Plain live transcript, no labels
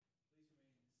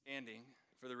standing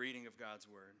for the reading of God's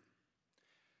Word.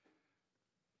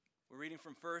 We're reading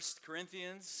from 1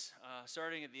 Corinthians,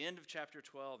 starting at the end of chapter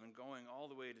 12 and going all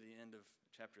the way to the end of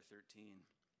chapter 13.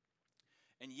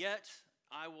 And yet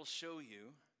I will show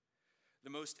you the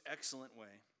most excellent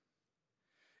way.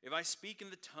 If I speak in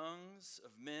the tongues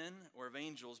of men or of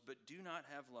angels, but do not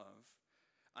have love,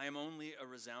 I am only a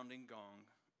resounding gong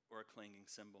or a clanging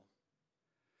cymbal.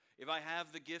 If I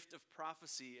have the gift of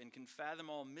prophecy and can fathom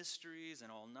all mysteries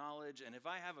and all knowledge, and if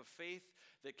I have a faith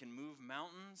that can move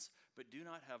mountains but do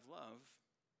not have love,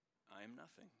 I am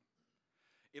nothing.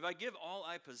 If I give all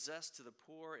I possess to the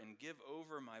poor and give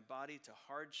over my body to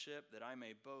hardship that I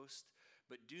may boast,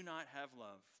 but do not have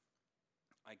love,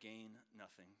 I gain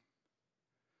nothing.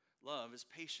 Love is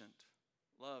patient.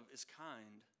 Love is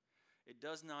kind. It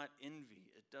does not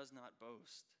envy. It does not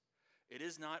boast. It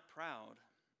is not proud.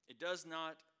 It does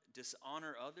not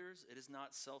dishonor others. It is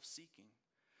not self-seeking.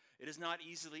 It is not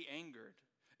easily angered.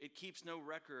 It keeps no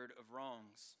record of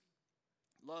wrongs.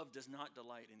 Love does not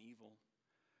delight in evil,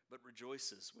 but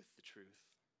rejoices with the truth.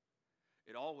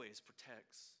 It always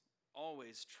protects,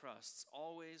 always trusts,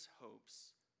 always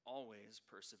hopes, always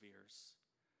perseveres.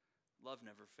 Love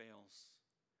never fails.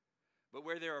 But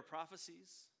where there are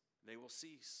prophecies, they will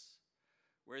cease.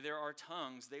 Where there are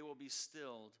tongues, they will be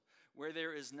stilled. Where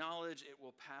there is knowledge, it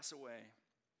will pass away.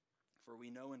 For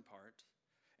we know in part,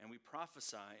 and we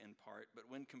prophesy in part, but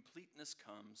when completeness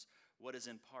comes, what is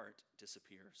in part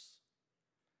disappears.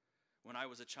 When I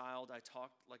was a child, I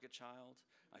talked like a child.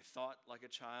 I thought like a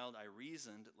child. I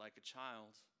reasoned like a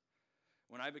child.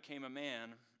 When I became a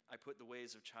man, I put the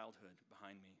ways of childhood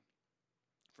behind me.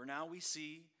 For now we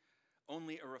see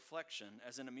only a reflection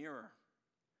as in a mirror.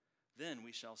 Then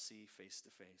we shall see face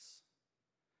to face.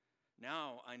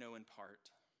 Now I know in part.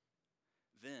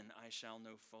 Then I shall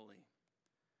know fully,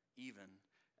 even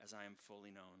as I am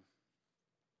fully known.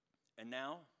 And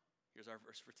now, here's our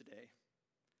verse for today.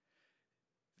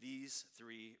 These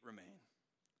three remain: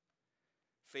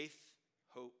 faith,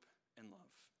 hope, and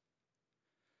love.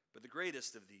 But the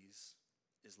greatest of these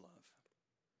is love.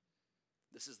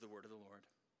 This is the word of the Lord.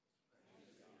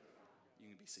 You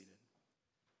can be seated.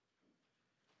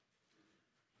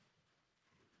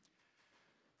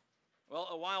 Well,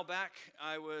 a while back,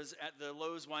 I was at the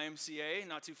Lowe's YMCA,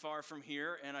 not too far from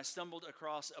here, and I stumbled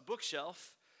across a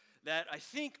bookshelf that I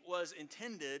think was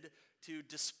intended to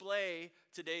display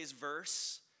today's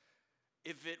verse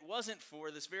if it wasn't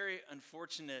for this very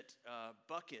unfortunate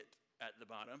bucket at the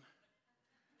bottom.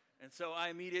 And so I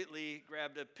immediately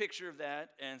grabbed a picture of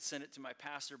that and sent it to my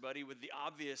pastor buddy with the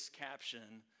obvious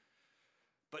caption,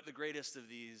 "But the greatest of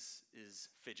these is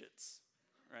fidgets,"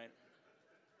 right?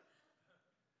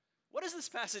 What does this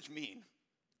passage mean?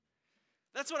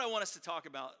 That's what I want us to talk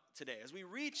about today. As we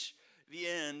reach the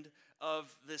end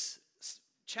of this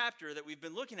chapter that we've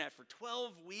been looking at for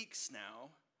 12 weeks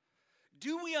now,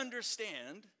 do we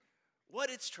understand what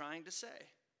it's trying to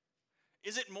say?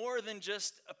 Is it more than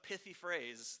just a pithy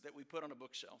phrase that we put on a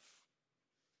bookshelf?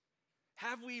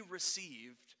 Have we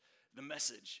received the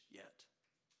message yet?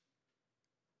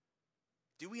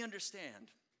 Do we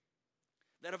understand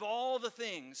that of all the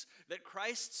things that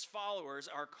Christ's followers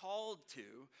are called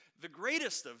to, the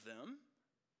greatest of them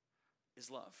is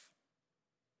love?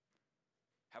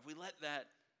 Have we let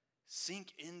that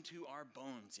sink into our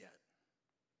bones yet?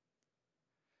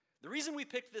 The reason we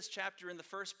picked this chapter in the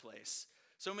first place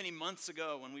so many months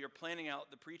ago when we were planning out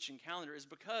the preaching calendar is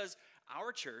because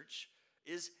our church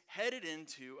is headed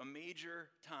into a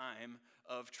major time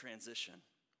of transition.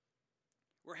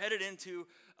 We're headed into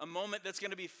a moment that's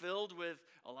going to be filled with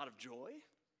a lot of joy.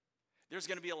 There's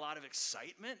going to be a lot of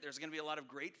excitement. There's going to be a lot of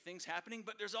great things happening,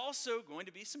 but there's also going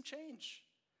to be some change.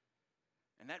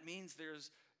 And that means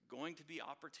there's going to be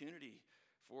opportunity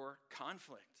for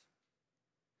conflict.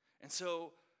 And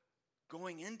so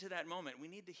going into that moment, we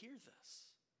need to hear this.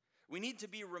 We need to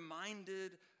be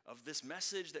reminded of this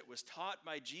message that was taught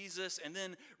by Jesus and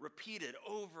then repeated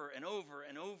over and over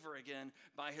and over again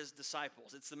by his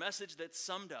disciples. It's the message that's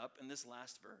summed up in this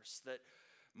last verse, that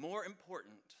more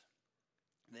important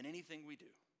than anything we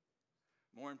do,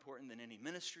 more important than any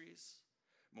ministries,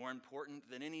 more important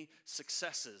than any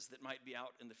successes that might be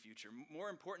out in the future, more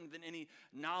important than any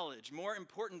knowledge, more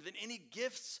important than any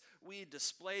gifts we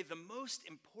display, the most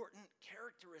important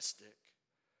characteristic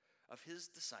of his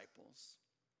disciples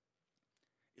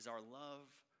is our love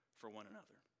for one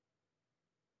another.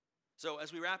 So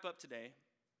as we wrap up today,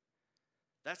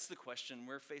 that's the question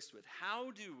we're faced with.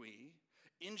 How do we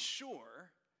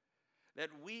ensure that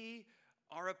we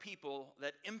are a people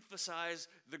that emphasize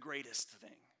the greatest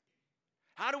thing?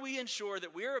 How do we ensure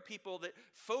that we're a people that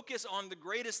focus on the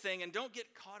greatest thing and don't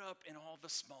get caught up in all the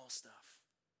small stuff?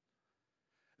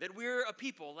 That we're a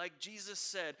people, like Jesus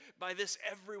said, by this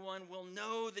everyone will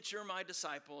know that you're my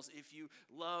disciples if you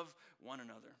love one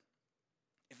another.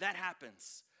 If that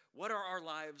happens, what are our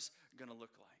lives going to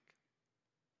look like?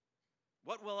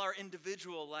 What will our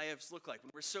individual lives look like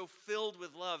when we're so filled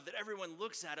with love that everyone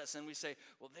looks at us and we say,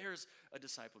 well, there's a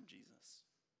disciple of Jesus?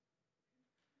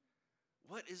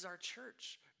 What is our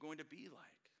church going to be like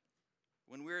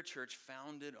when we're a church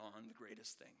founded on the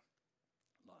greatest thing,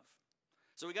 love?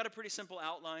 So we got a pretty simple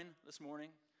outline this morning.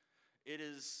 It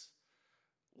is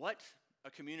what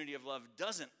a community of love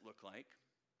doesn't look like,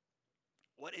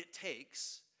 what it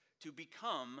takes to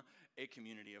become a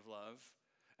community of love,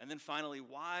 and then finally,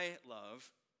 why love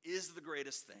is the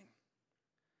greatest thing.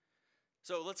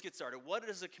 So let's get started. What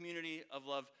does a community of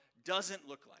love doesn't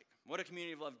look like? What a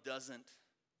community of love doesn't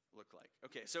look like.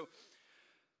 Okay, so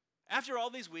after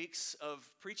all these weeks of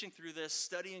preaching through this,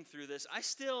 studying through this, I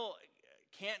still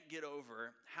can't get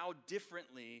over how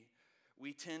differently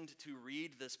we tend to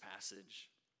read this passage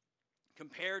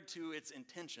compared to its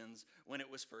intentions when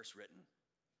it was first written.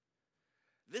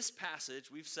 This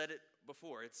passage, we've said it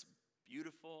before, it's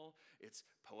beautiful, it's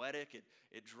poetic,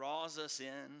 it draws us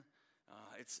in.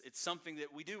 It's something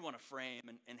that we do want to frame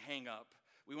and hang up.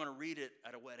 We want to read it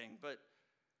at a wedding, but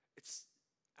it's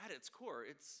at its core,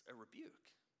 it's a rebuke.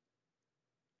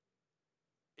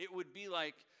 It would be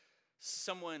like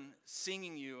someone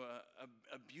singing you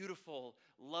a beautiful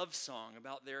love song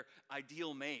about their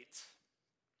ideal mate.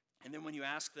 And then when you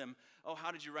ask them, oh,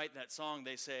 how did you write that song?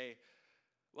 They say,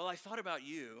 well, I thought about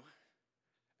you,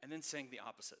 and then sang the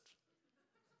opposite.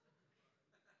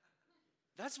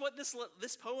 That's what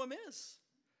this poem is.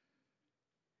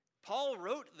 Paul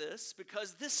wrote this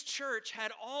because this church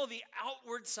had all the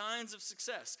outward signs of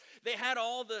success. They had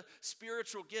all the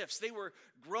spiritual gifts. They were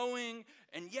growing,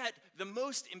 and yet the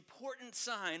most important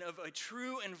sign of a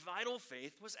true and vital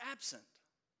faith was absent.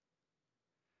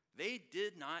 They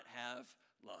did not have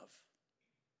love.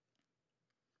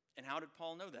 And how did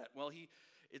Paul know that? Well,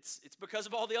 it's because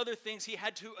of all the other things he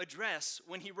had to address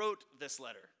when he wrote this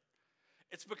letter.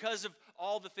 It's because of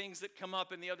all the things that come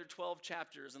up in the other 12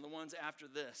 chapters and the ones after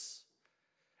this.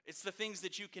 It's the things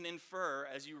that you can infer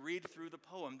as you read through the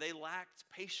poem. They lacked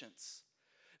patience.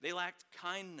 They lacked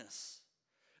kindness.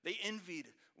 They envied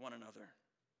one another.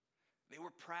 They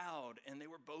were proud and they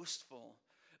were boastful.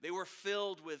 They were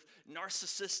filled with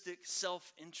narcissistic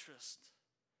self-interest.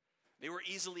 They were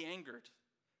easily angered.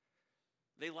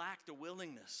 They lacked a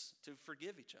willingness to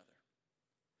forgive each other.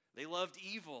 They loved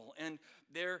evil, and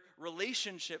their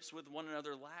relationships with one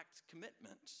another lacked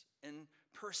commitment and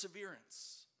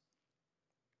perseverance.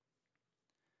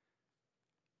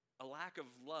 A lack of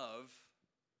love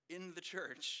in the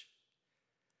church,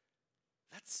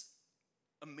 that's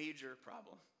a major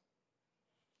problem.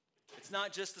 It's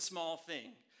not just a small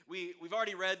thing. We've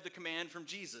already read the command from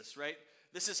Jesus, right?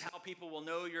 This is how people will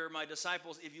know you're my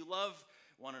disciples if you love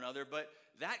one another. But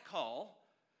that call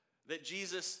that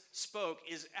Jesus spoke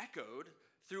is echoed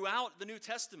throughout the New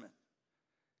Testament.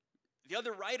 The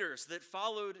other writers that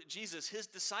followed Jesus, his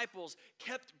disciples,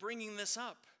 kept bringing this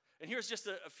up. And here's just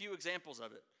a few examples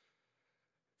of it.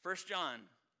 1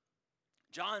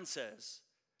 John says,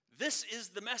 this is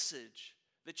the message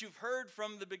that you've heard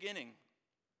from the beginning.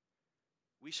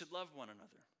 We should love one another.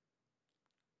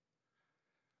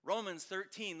 Romans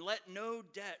 13, let no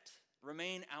debt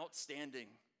remain outstanding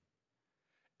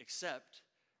except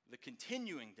the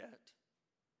continuing debt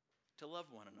to love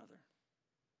one another.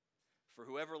 For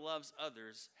whoever loves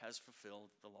others has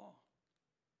fulfilled the law.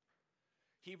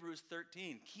 Hebrews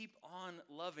 13, keep on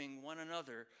loving one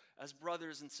another as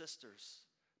brothers and sisters.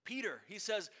 Peter, he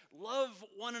says, love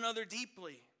one another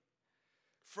deeply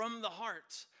from the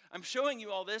heart. I'm showing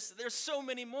you all this. There's so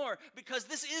many more because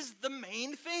this is the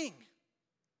main thing.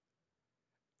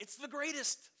 It's the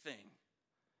greatest thing.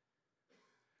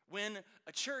 When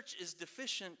a church is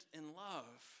deficient in love,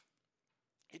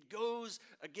 it goes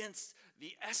against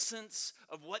the essence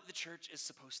of what the church is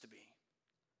supposed to be.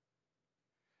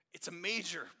 It's a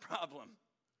major problem.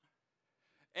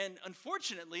 And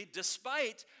unfortunately,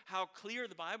 despite how clear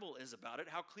the Bible is about it,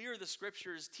 how clear the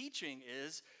Scripture's teaching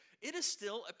is, it is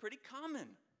still a pretty common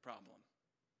problem.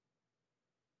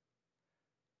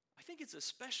 I think it's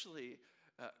especially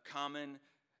common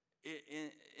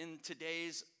in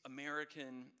today's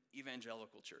American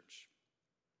evangelical church.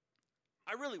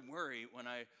 I really worry when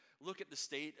I look at the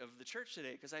state of the church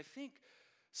today because I think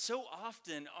so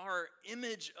often our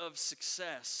image of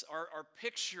success, our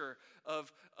picture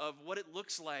of what it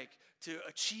looks like to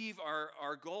achieve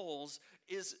our goals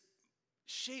is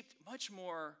shaped much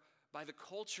more by the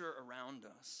culture around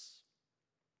us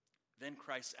than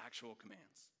Christ's actual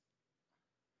commands.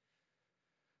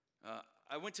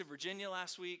 I went to Virginia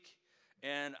last week,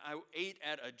 and I ate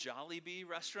at a Jollibee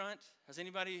restaurant. Has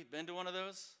anybody been to one of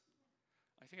those?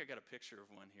 I think I got a picture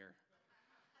of one here.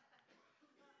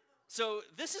 So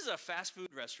this is a fast food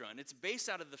restaurant. It's based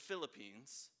out of the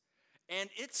Philippines, and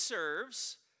it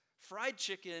serves fried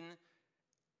chicken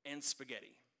and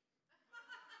spaghetti.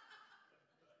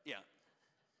 Yeah.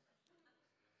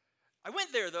 I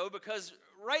went there, though, because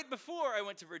right before I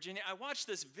went to Virginia, I watched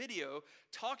this video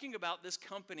talking about this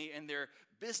company and their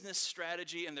business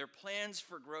strategy and their plans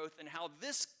for growth and how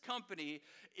this company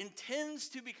intends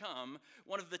to become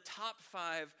one of the top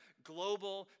 5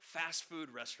 global fast food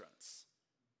restaurants.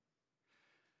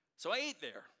 So I ate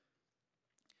there.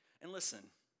 And listen,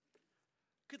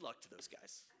 good luck to those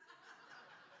guys.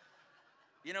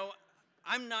 You know,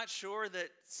 I'm not sure that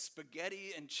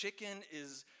spaghetti and chicken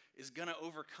is going to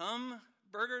overcome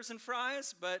burgers and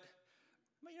fries, but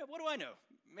you know, what do I know?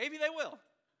 Maybe they will.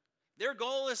 Their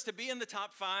goal is to be in the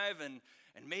top 5, and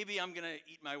maybe I'm going to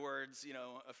eat my words, you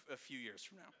know, a few years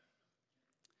from now.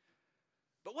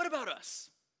 But what about us?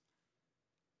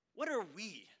 What are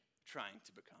we trying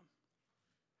to become?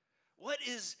 What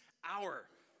is our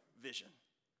vision?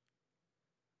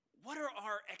 What are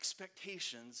our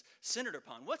expectations centered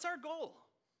upon? What's our goal?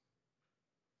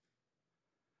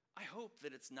 I hope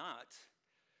that it's not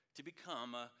to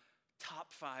become a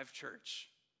top 5 church,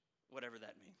 whatever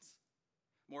that means.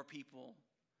 More people,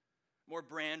 more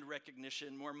brand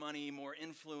recognition, more money, more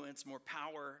influence, more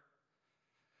power.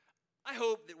 I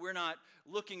hope that we're not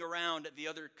looking around at the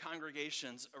other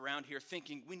congregations around here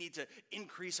thinking we need to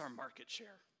increase our market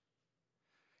share.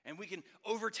 And we can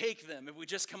overtake them if we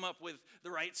just come up with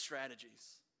the right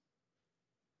strategies.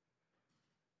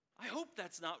 I hope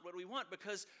that's not what we want,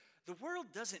 because the world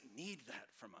doesn't need that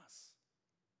from us.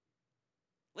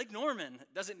 Lake Norman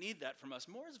doesn't need that from us.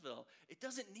 Mooresville, it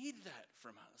doesn't need that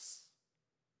from us.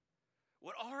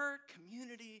 What our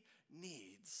community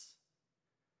needs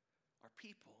are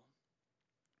people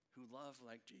who love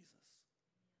like Jesus.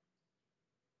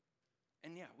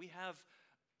 And yeah, we have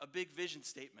a big vision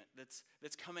statement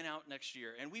that's coming out next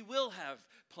year, and we will have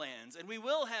plans, and we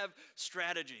will have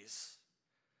strategies.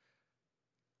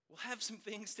 We'll have some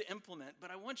things to implement, but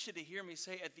I want you to hear me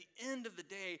say at the end of the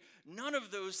day, none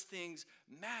of those things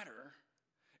matter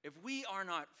if we are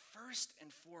not first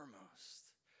and foremost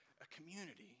a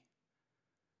community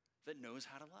that knows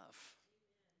how to love.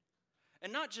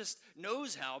 And not just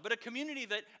knows how, but a community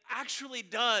that actually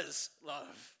does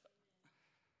love.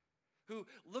 Who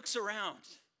looks around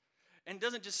and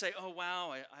doesn't just say, oh,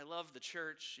 wow, I love the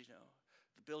church, you know,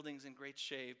 the building's in great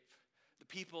shape, the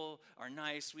people are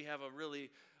nice, we have a really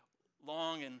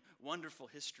long and wonderful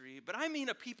history. But I mean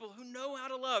a people who know how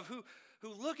to love, who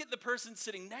look at the person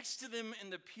sitting next to them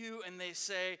in the pew and they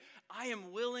say, I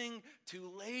am willing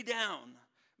to lay down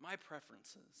my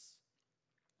preferences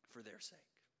for their sake.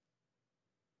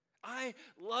 I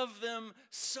love them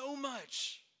so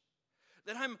much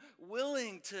that I'm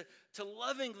willing to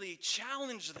lovingly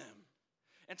challenge them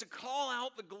and to call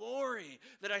out the glory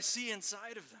that I see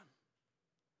inside of them.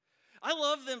 I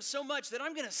love them so much that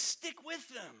I'm going to stick with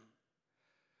them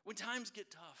when times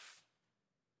get tough.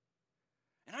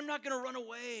 And I'm not going to run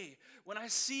away when I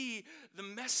see the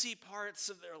messy parts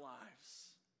of their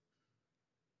lives.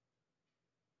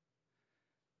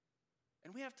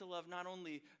 And we have to love not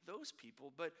only those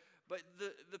people, but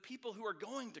the people who are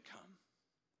going to come.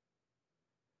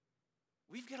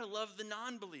 We've got to love the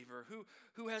non-believer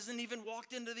who hasn't even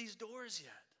walked into these doors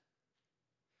yet.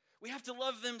 We have to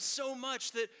love them so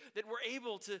much that we're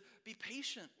able to be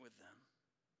patient with them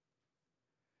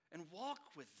and walk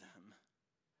with them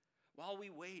while we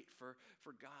wait for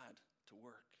God to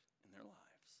work in their lives.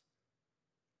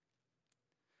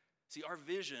 See, our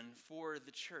vision for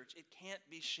the church, it can't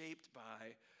be shaped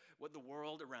by what the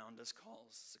world around us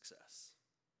calls success.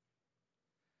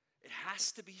 It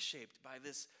has to be shaped by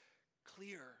this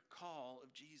clear call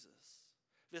of Jesus,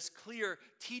 this clear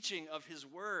teaching of his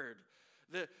word,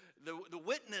 the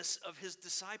witness of his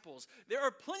disciples. There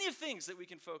are plenty of things that we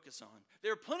can focus on.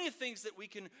 There are plenty of things that we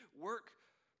can work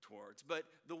towards. But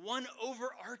the one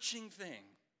overarching thing,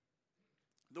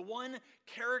 the one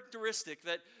characteristic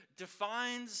that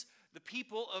defines the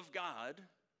people of God,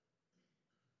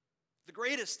 the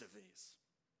greatest of these,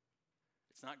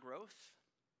 it's not growth,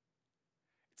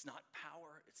 it's not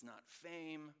power, it's not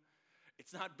fame,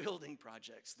 it's not building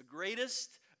projects. The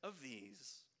greatest of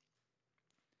these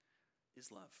is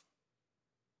love.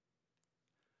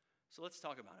 So let's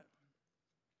talk about it.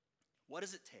 What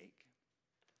does it take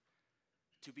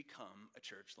to become a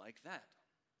church like that?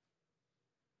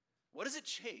 What does it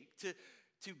take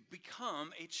to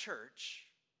become a church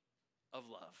of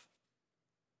love?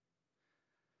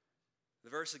 The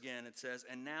verse again, it says,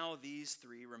 and now these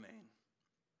three remain: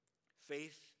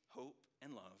 faith, hope,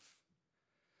 and love.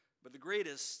 But the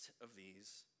greatest of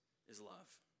these is love.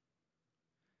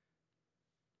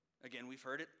 Again, we've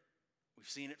heard it. We've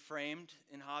seen it framed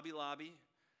in Hobby Lobby.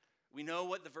 We know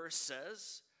what the verse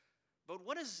says. But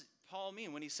what does Paul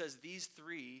mean when he says these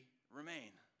three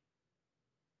remain?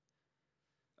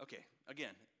 Okay,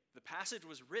 again, the passage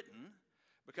was written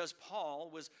because Paul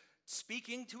was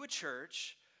speaking to a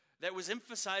church that was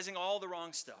emphasizing all the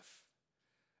wrong stuff.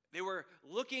 They were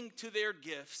looking to their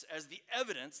gifts as the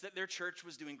evidence that their church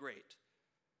was doing great.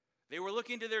 They were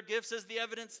looking to their gifts as the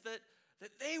evidence that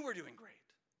they were doing great.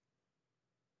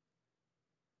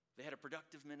 They had a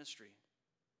productive ministry.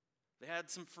 They had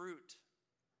some fruit.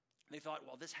 They thought,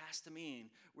 well, this has to mean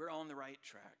we're on the right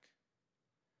track.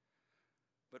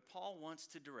 But Paul wants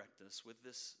to direct us with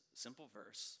this simple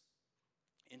verse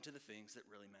into the things that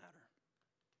really matter.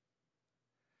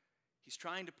 He's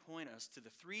trying to point us to the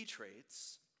three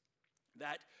traits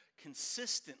that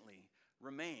consistently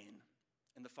remain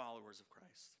in the followers of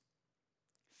Christ: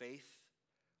 faith,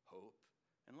 hope,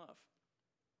 and love.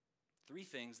 Three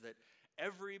things that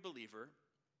every believer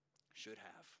should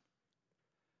have.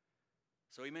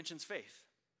 So he mentions faith.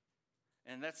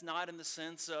 And that's not in the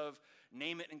sense of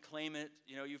name it and claim it.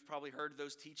 You know, you've probably heard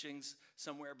those teachings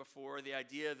somewhere before. The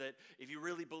idea that if you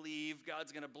really believe,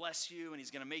 God's going to bless you and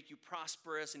he's going to make you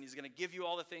prosperous and he's going to give you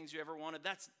all the things you ever wanted.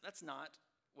 That's not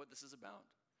what this is about.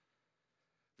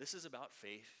 This is about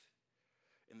faith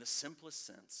in the simplest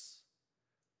sense.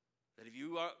 That if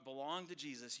you belong to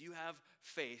Jesus, you have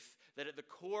faith that at the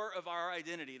core of our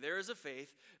identity, there is a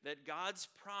faith that God's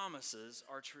promises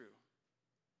are true.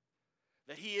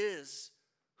 That he is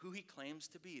who he claims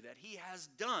to be. That he has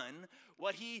done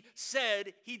what he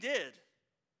said he did.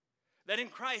 That in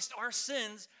Christ our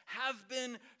sins have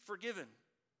been forgiven.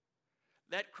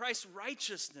 That Christ's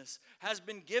righteousness has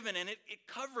been given and it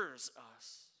covers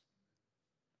us.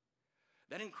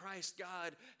 That in Christ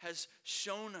God has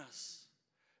shown us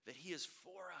that he is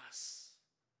for us.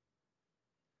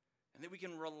 And that we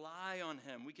can rely on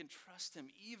him. We can trust him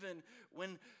even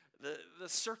when the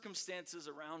circumstances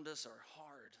around us are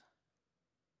hard.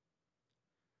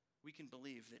 We can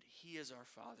believe that he is our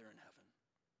Father in heaven.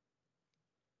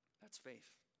 That's faith.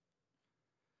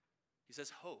 He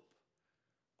says hope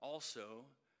also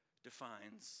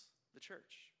defines the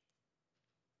church.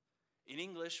 In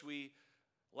English, we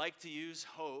like to use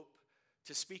hope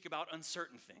to speak about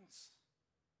uncertain things.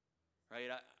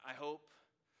 Right? I hope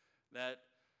that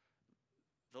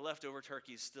the leftover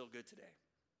turkey is still good today.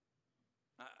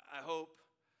 I hope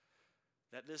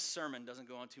that this sermon doesn't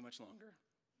go on too much longer.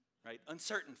 Right?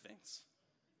 Uncertain things.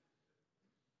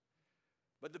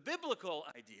 But the biblical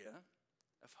idea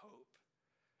of hope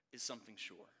is something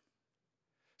sure.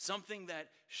 Something that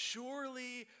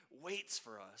surely waits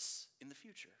for us in the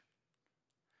future.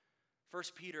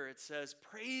 1 Peter, it says,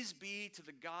 "Praise be to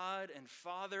the God and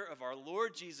Father of our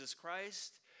Lord Jesus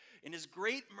Christ. In his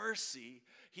great mercy,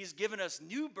 he's given us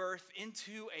new birth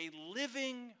into a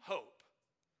living hope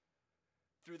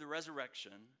through the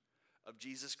resurrection of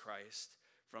Jesus Christ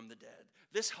from the dead."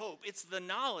 This hope, it's the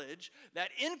knowledge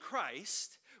that in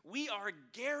Christ, we are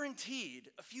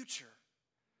guaranteed a future.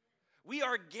 We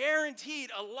are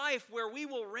guaranteed a life where we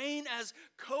will reign as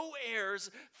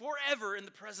co-heirs forever in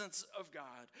the presence of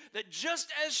God. That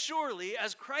just as surely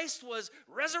as Christ was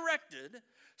resurrected,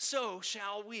 so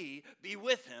shall we be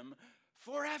with him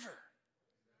forever.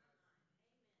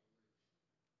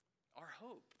 Our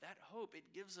hope, that hope,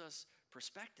 it gives us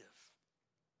perspective.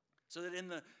 So that in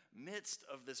the midst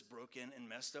of this broken and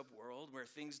messed up world where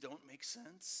things don't make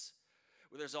sense,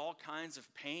 where there's all kinds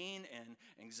of pain and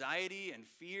anxiety and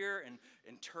fear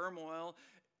and turmoil,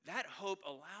 that hope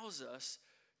allows us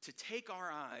to take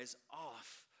our eyes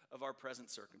off of our present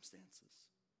circumstances.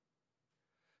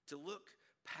 To look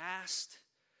past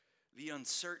the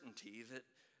uncertainty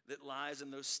that lies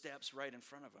in those steps right in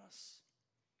front of us.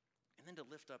 And then to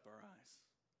lift up our eyes.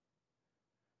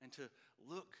 And to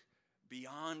look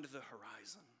beyond the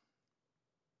horizon.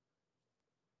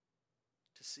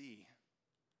 To see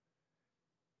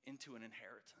into an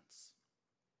inheritance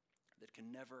that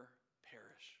can never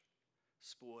perish,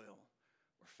 spoil,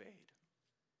 or fade.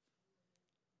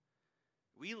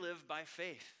 We live by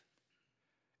faith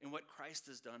in what Christ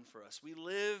has done for us. We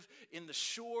live in the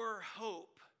sure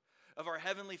hope of our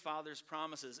Heavenly Father's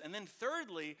promises. And then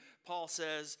thirdly, Paul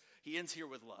says, he ends here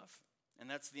with love. And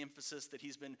that's the emphasis that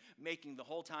he's been making the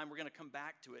whole time. We're going to come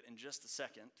back to it in just a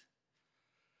second.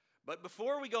 But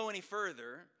before we go any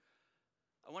further,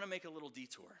 I want to make a little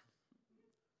detour.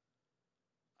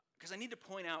 Because I need to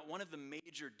point out one of the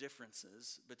major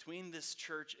differences between this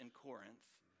church in Corinth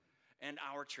and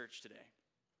our church today.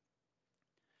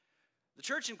 The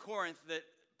church in Corinth that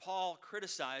Paul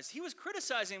criticized, he was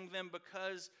criticizing them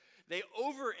because they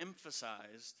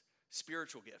overemphasized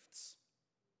spiritual gifts.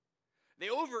 They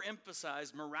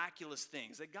overemphasized miraculous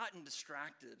things. They'd gotten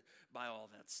distracted by all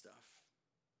that stuff.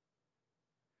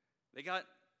 They got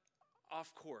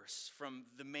off course from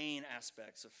the main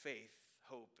aspects of faith,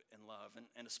 hope, and love,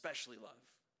 and especially love.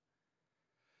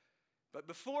 But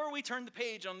before we turn the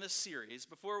page on this series,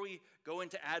 before we go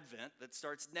into Advent that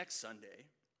starts next Sunday,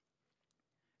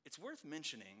 it's worth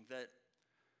mentioning that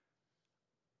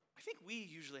I think we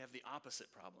usually have the opposite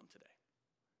problem today.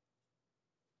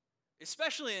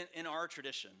 Especially in our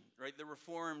tradition, right? The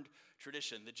Reformed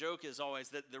tradition. The joke is always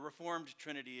that the Reformed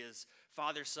Trinity is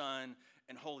Father, Son,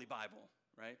 and Holy Bible,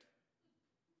 right?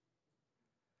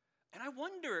 And I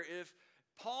wonder if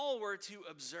Paul were to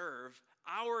observe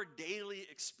our daily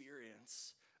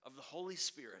experience of the Holy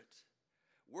Spirit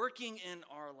working in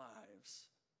our lives,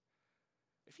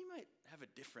 if he might have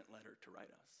a different letter to write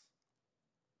us.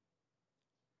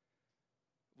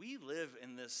 We live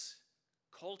in this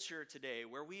culture today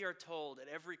where we are told at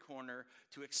every corner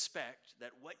to expect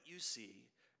that what you see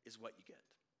is what you get.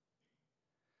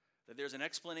 That there's an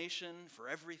explanation for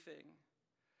everything.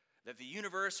 That the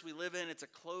universe we live in, it's a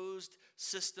closed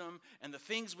system, and the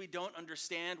things we don't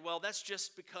understand, well, that's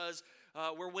just because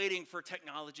we're waiting for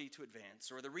technology to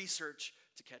advance or the research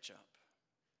to catch up.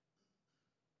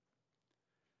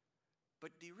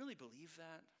 But do you really believe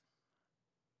that?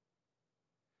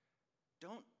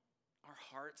 Don't our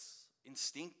hearts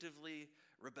instinctively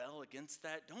rebel against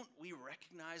that? Don't we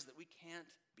recognize that we can't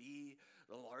be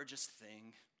the largest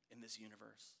thing in this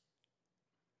universe?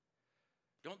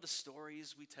 Don't the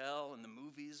stories we tell and the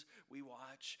movies we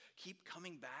watch keep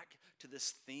coming back to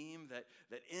this theme that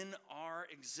in our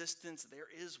existence there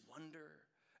is wonder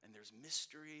and there's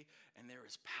mystery and there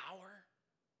is power?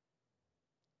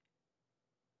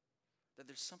 That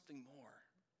there's something more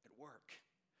at work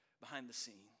behind the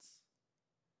scenes.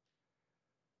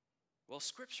 Well,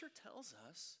 Scripture tells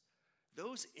us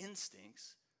those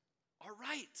instincts are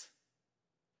right.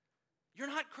 You're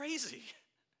not crazy.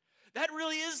 That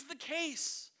really is the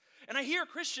case. And I hear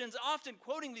Christians often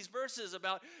quoting these verses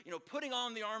about, putting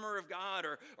on the armor of God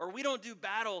or we don't do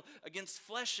battle against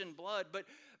flesh and blood. But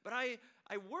I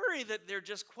worry that they're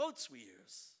just quotes we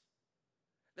use.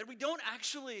 That we don't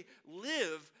actually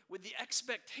live with the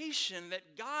expectation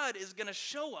that God is going to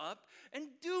show up and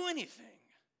do anything.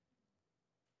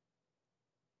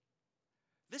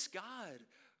 This God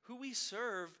who we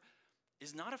serve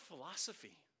is not a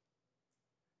philosophy.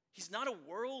 He's not a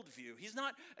worldview. He's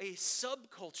not a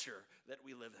subculture that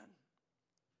we live in.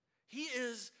 He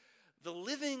is the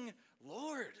living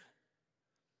Lord.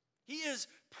 He is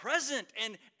present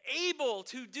and able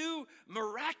to do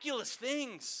miraculous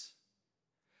things.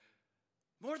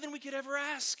 More than we could ever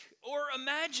ask or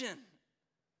imagine.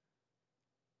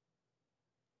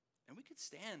 And we could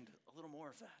stand a little more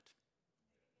of that.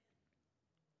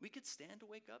 We could stand to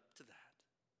wake up to that.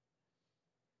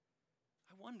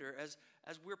 I wonder, as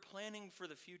we're planning for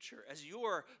the future, as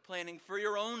you're planning for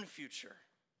your own future,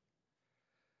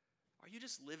 are you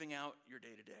just living out your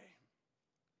day-to-day?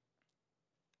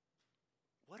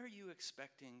 What are you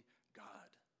expecting God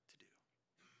to do?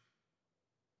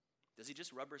 Does he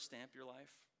just rubber stamp your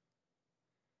life?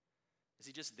 Is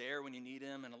he just there when you need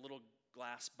him in a little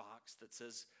glass box that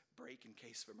says break in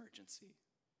case of emergency?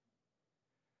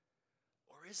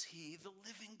 Or is he the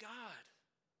living God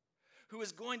who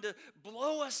is going to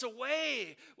blow us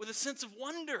away with a sense of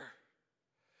wonder?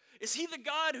 Is he the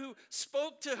God who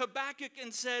spoke to Habakkuk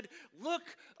and said, look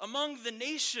among the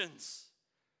nations,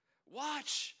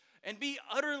 watch and be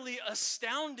utterly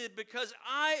astounded because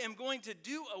I am going to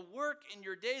do a work in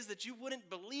your days that you wouldn't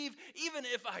believe even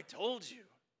if I told you?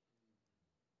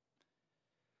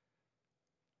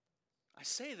 I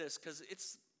say this because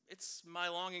it's my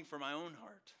longing for my own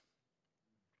heart.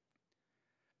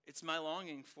 It's my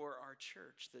longing for our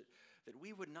church that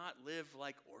we would not live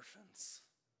like orphans.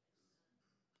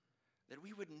 That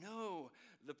we would know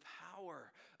the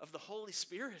power of the Holy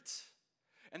Spirit.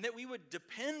 And that we would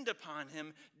depend upon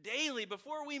him daily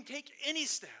before we take any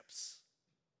steps.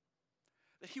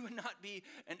 That he would not be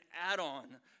an add-on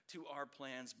to our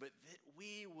plans, but that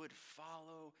we would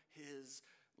follow his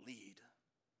lead.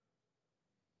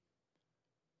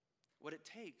 What it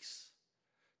takes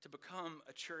to become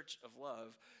a church of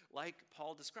love, like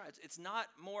Paul describes. It's not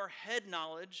more head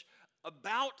knowledge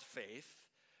about faith,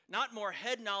 not more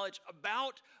head knowledge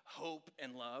about hope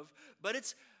and love,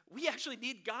 but we actually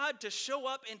need God to show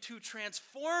up and to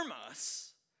transform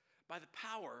us by the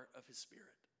power of his Spirit.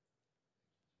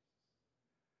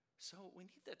 So we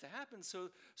need that to happen so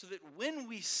that when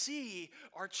we see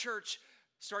our church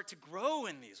start to grow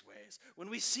in these ways, when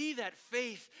we see that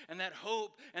faith and that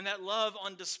hope and that love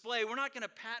on display, we're not going to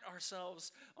pat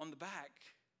ourselves on the back,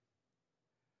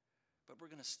 but we're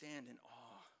going to stand in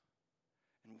awe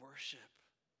and worship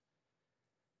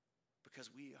because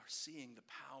we are seeing the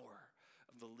power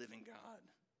of the living God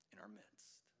in our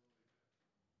midst.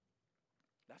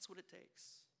 That's what it takes.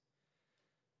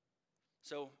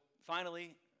 So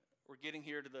finally, we're getting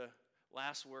here to the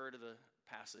last word of the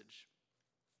passage.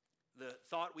 The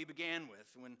thought we began with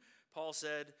when Paul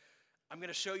said, I'm going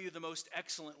to show you the most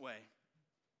excellent way.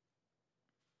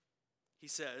 He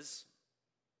says,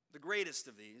 the greatest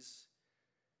of these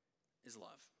is love.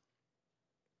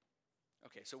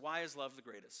 Okay, so why is love the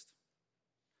greatest?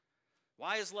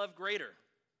 Why is love greater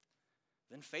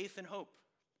than faith and hope?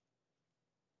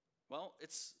 Well,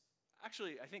 it's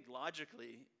actually, I think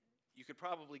logically, you could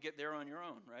probably get there on your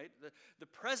own, right? The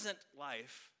present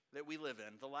life that we live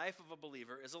in, the life of a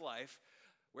believer, is a life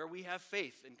where we have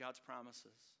faith in God's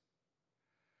promises.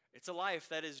 It's a life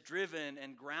that is driven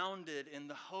and grounded in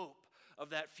the hope of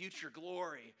that future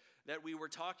glory that we were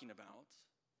talking about.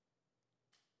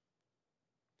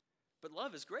 But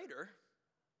love is greater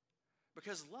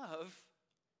because love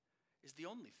is the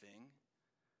only thing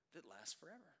that lasts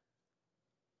forever.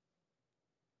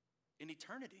 In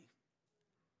eternity,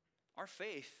 our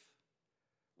faith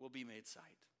will be made sight.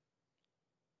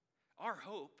 Our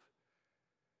hope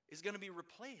is going to be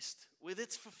replaced with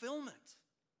its fulfillment.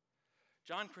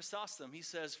 John Chrysostom, he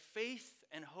says, faith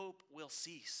and hope will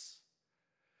cease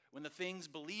when the things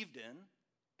believed in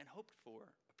and hoped for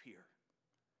appear.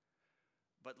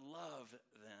 But love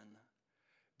then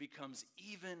becomes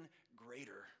even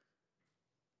greater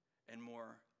and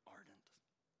more ardent.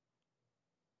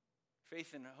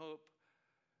 Faith and hope,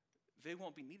 they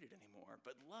won't be needed anymore.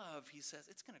 But love, he says,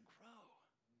 it's going to grow.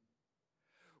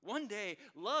 One day,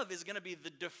 love is going to be the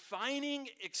defining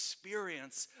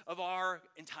experience of our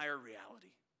entire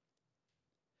reality.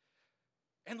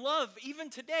 And love, even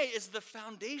today, is the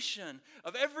foundation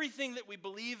of everything that we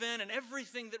believe in and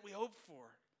everything that we hope for.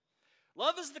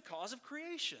 Love is the cause of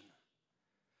creation.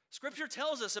 Scripture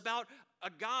tells us about a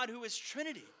God who is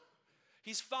Trinity.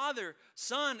 He's Father,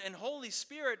 Son, and Holy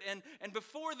Spirit. And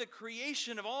before the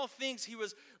creation of all things, he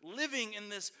was living in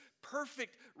this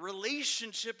perfect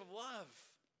relationship of love.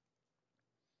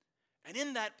 And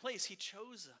in that place, he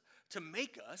chose to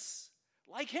make us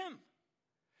like him.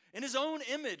 In his own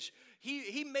image,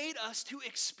 he made us to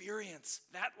experience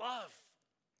that love.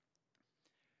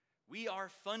 We are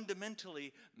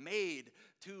fundamentally made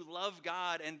to love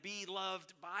God and be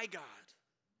loved by God,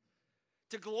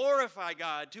 to glorify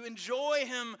God, to enjoy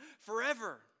him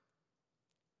forever.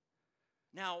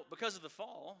 Now, because of the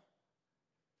fall,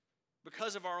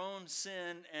 because of our own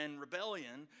sin and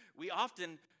rebellion, we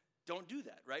often don't do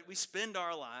that, right? We spend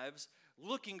our lives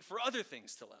looking for other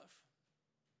things to love,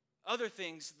 other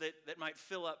things that might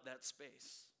fill up that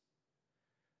space.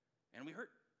 And we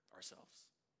hurt ourselves.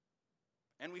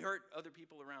 And we hurt other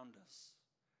people around us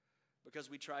because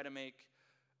we try to make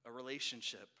a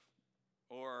relationship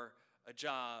or a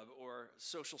job or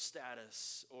social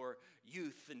status or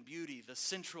youth and beauty the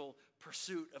central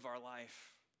pursuit of our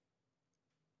life.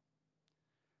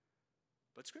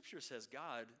 But Scripture says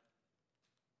God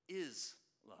is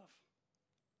love.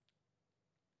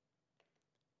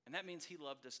 And that means he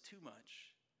loved us too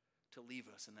much to leave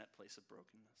us in that place of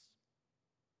brokenness.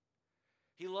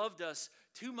 He loved us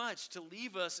too much to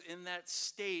leave us in that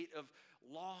state of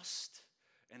lost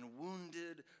and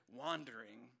wounded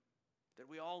wandering that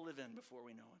we all live in before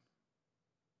we know him.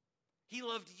 He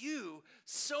loved you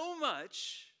so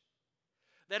much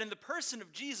that in the person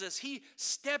of Jesus, he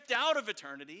stepped out of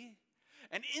eternity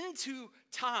and into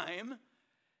time,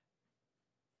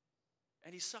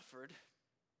 and he suffered,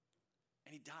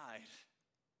 and he died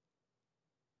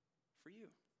for you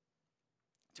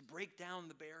to break down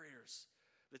the barriers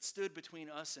that stood between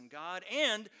us and God,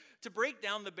 and to break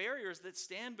down the barriers that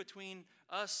stand between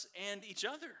us and each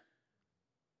other.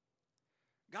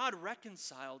 God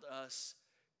reconciled us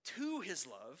to his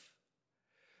love,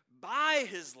 by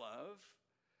his love,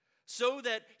 so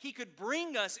that he could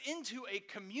bring us into a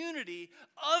community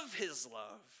of his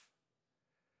love,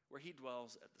 where he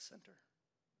dwells at the center.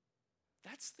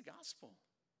 That's the gospel.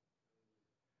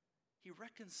 He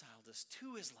reconciled us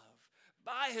to his love,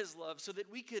 by his love, so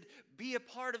that we could be a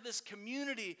part of this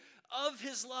community of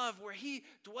his love where he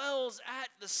dwells at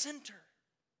the center.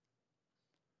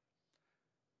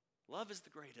 Love is the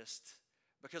greatest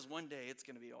because one day it's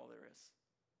going to be all there is.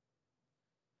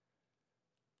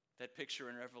 That picture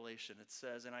in Revelation, it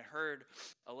says, "And I heard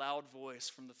a loud voice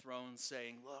from the throne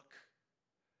saying, 'Look,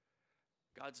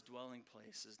 God's dwelling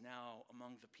place is now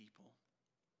among the people,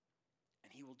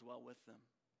 and he will dwell with them.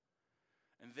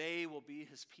 And they will be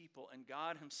his people, and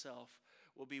God himself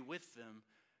will be with them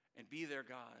and be their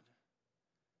God.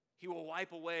 He will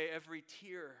wipe away every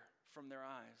tear from their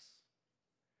eyes.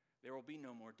 There will be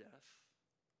no more death,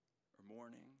 or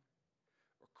mourning,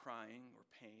 or crying, or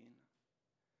pain,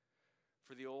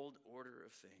 for the old order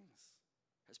of things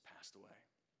has passed away.'"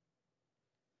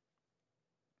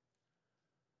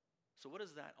 So what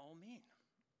does that all mean?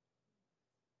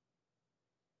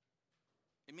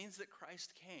 It means that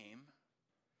Christ came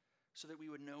so that we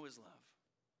would know his love.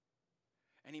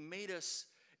 And he made us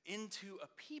into a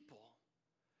people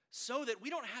so that we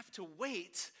don't have to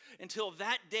wait until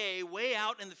that day way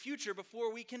out in the future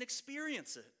before we can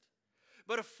experience it.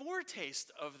 But a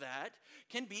foretaste of that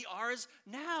can be ours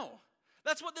now.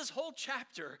 That's what this whole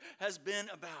chapter has been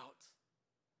about.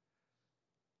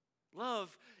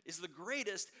 Love is the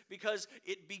greatest because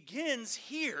it begins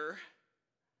here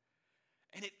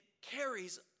and it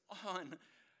carries on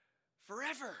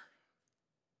forever.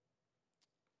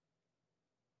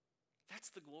 That's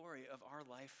the glory of our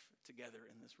life together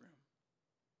in this room.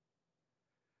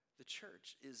 The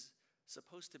church is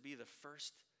supposed to be the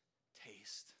first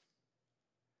taste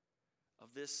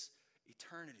of this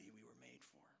eternity we were made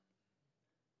for.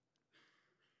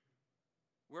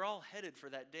 We're all headed for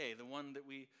that day, the one that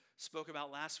we spoke about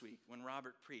last week when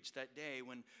Robert preached, that day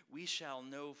when we shall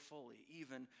know fully,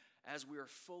 even as we are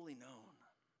fully known.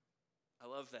 I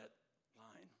love that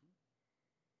line.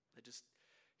 It just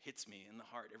hits me in the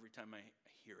heart every time I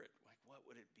hear it. Like, what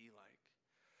would it be like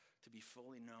to be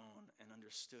fully known and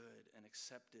understood and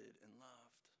accepted and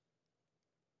loved?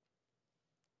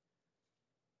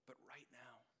 But right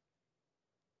now,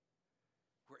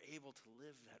 we're able to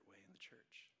live that way in the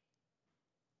church.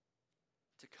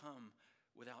 To come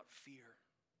without fear.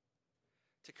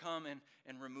 To come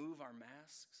and remove our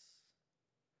masks.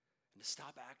 And to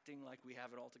stop acting like we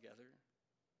have it all together.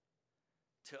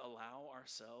 To allow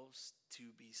ourselves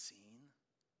to be seen.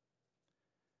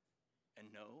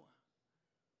 And know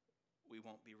we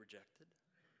won't be rejected.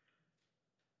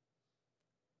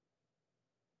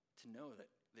 To know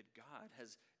that God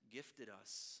has gifted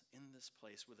us in this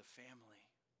place with a family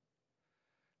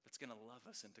that's going to love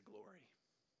us into glory.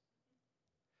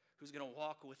 Who's going to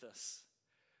walk with us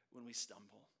when we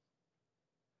stumble.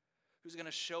 Who's going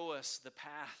to show us the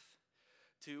path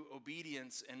to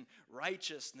obedience and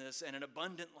righteousness and an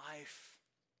abundant life.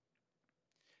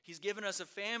 He's given us a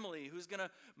family who's going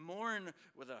to mourn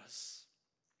with us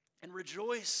and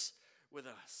rejoice with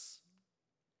us.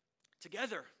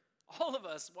 Together, all of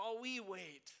us, while we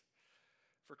wait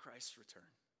for Christ's return.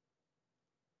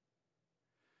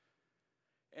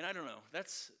 And I don't know,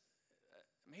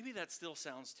 maybe that still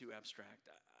sounds too abstract.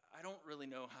 I don't really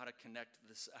know how to connect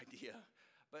this idea,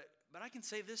 but I can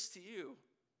say this to you.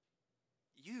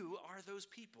 You are those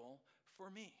people for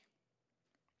me.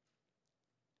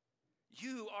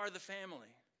 You are the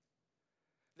family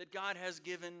that God has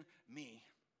given me.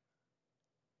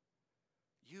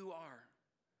 You are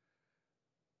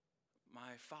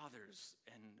my fathers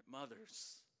and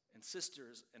mothers and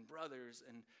sisters and brothers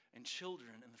and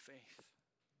children in the faith.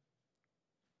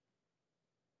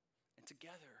 And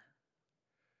together,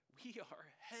 we are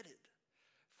headed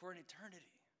for an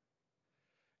eternity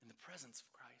in the presence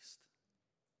of Christ.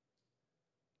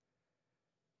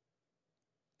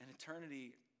 An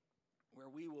eternity where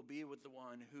we will be with the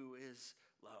one who is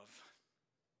love.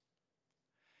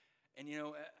 And you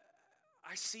know,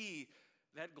 I see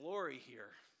that glory here.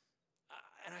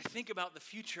 And I think about the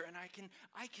future, and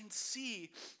I can see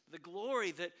the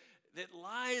glory that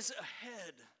lies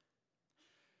ahead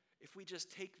if we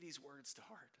just take these words to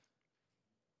heart.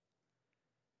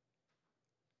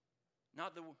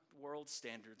 Not the world's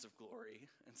standards of glory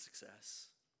and success,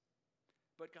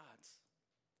 but God's.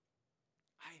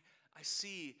 I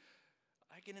see,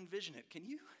 I can envision it. Can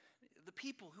you? The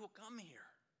people who will come here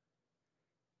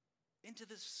into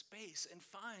this space and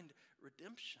find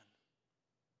redemption.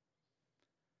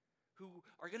 Who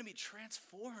are going to be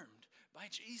transformed by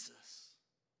Jesus.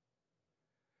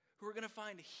 Who are going to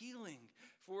find healing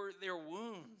for their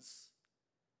wounds.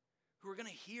 Who are going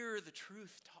to hear the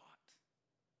truth taught.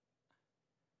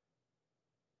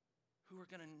 Who are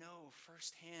going to know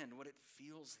firsthand what it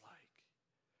feels like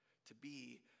to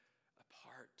be a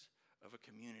part of a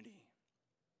community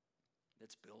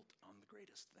that's built on the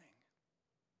greatest thing.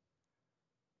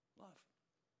 Love.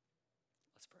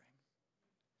 Let's pray.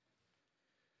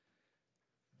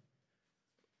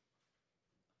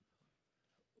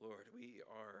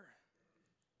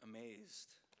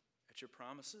 amazed at your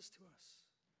promises to us.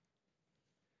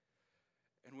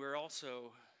 And we're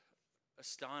also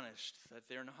astonished that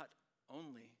they're not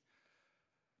only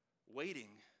waiting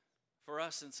for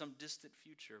us in some distant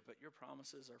future, but your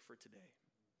promises are for today.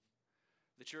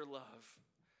 That your love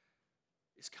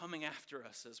is coming after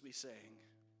us, as we sang,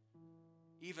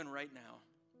 even right now,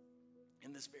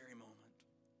 in this very moment.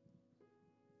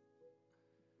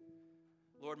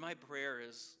 Lord, my prayer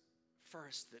is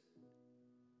first that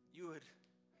you would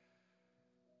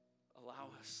allow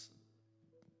us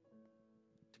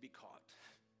to be caught.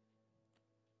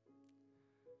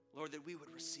 Lord, that we would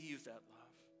receive that love.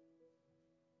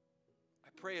 I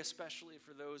pray especially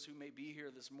for those who may be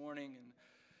here this morning and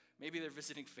maybe they're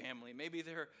visiting family. Maybe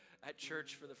they're at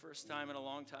church for the first time in a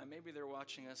long time. Maybe they're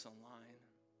watching us online.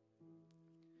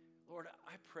 Lord,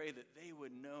 I pray that they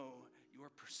would know your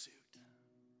pursuit.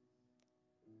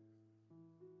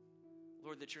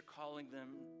 Lord, that you're calling them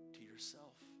to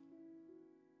yourself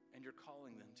and you're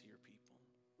calling them to your people.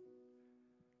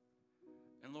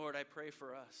 And Lord, I pray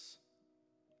for us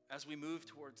as we move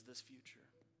towards this future.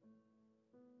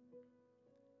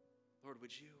 Lord,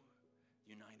 would you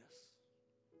unite us?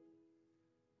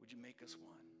 Would you make us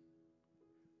one?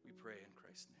 We pray in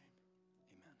Christ's name.